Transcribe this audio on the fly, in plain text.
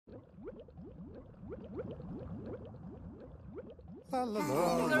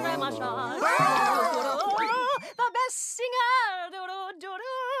GrandMa Shark, the best singer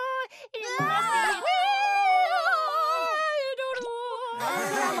in the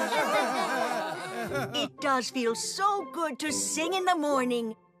sea. It does feel so good to sing in the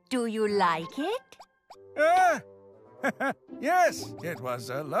morning. Do you like it? Yes, it was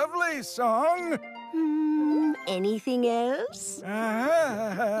a lovely song. Anything else?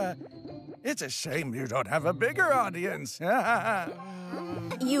 It's a shame you don't have a bigger audience.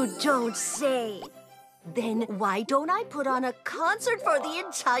 You don't say. Then why don't I put on a concert for the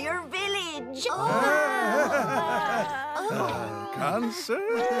entire village?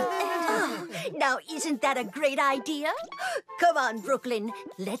 Concert? Now, isn't that a great idea? Come on, Brooklyn.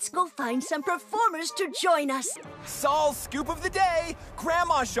 Let's go find some performers to join us. Saul's scoop of the day!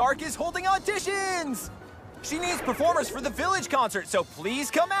 GrandMa Shark is holding auditions! She needs performers for the village concert, so please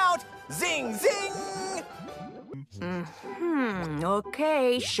come out! Zing, zing!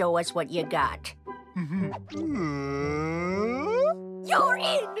 Okay, show us what you got. You're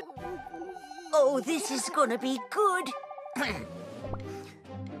in! Oh, this is gonna be good.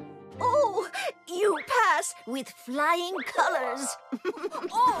 Oh, you pass with flying colors.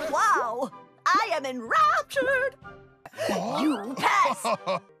 Oh, wow! I am enraptured. You pass.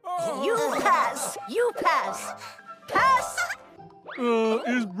 You pass. You pass. Pass.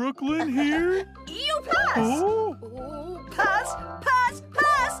 Is Brooklyn here? You pass. Oh. Oh, pass, pass,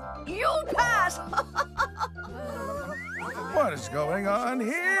 pass. You pass. What is going on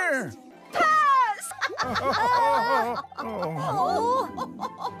here? Pass.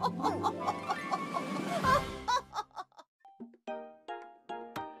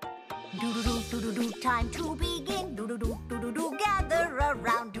 Do-do-do, time to begin. Do-do-do, gather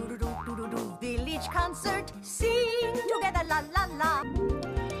around. Do-do-do, village concert. Sing together, la la la.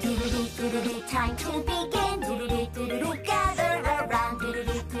 Do-do-do, time to begin. Do-do-do, gather around.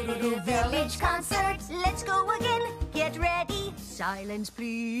 Do-do-do, village concert. Let's go again. Get ready. Silence,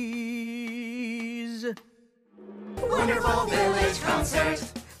 please. Wonderful village concert.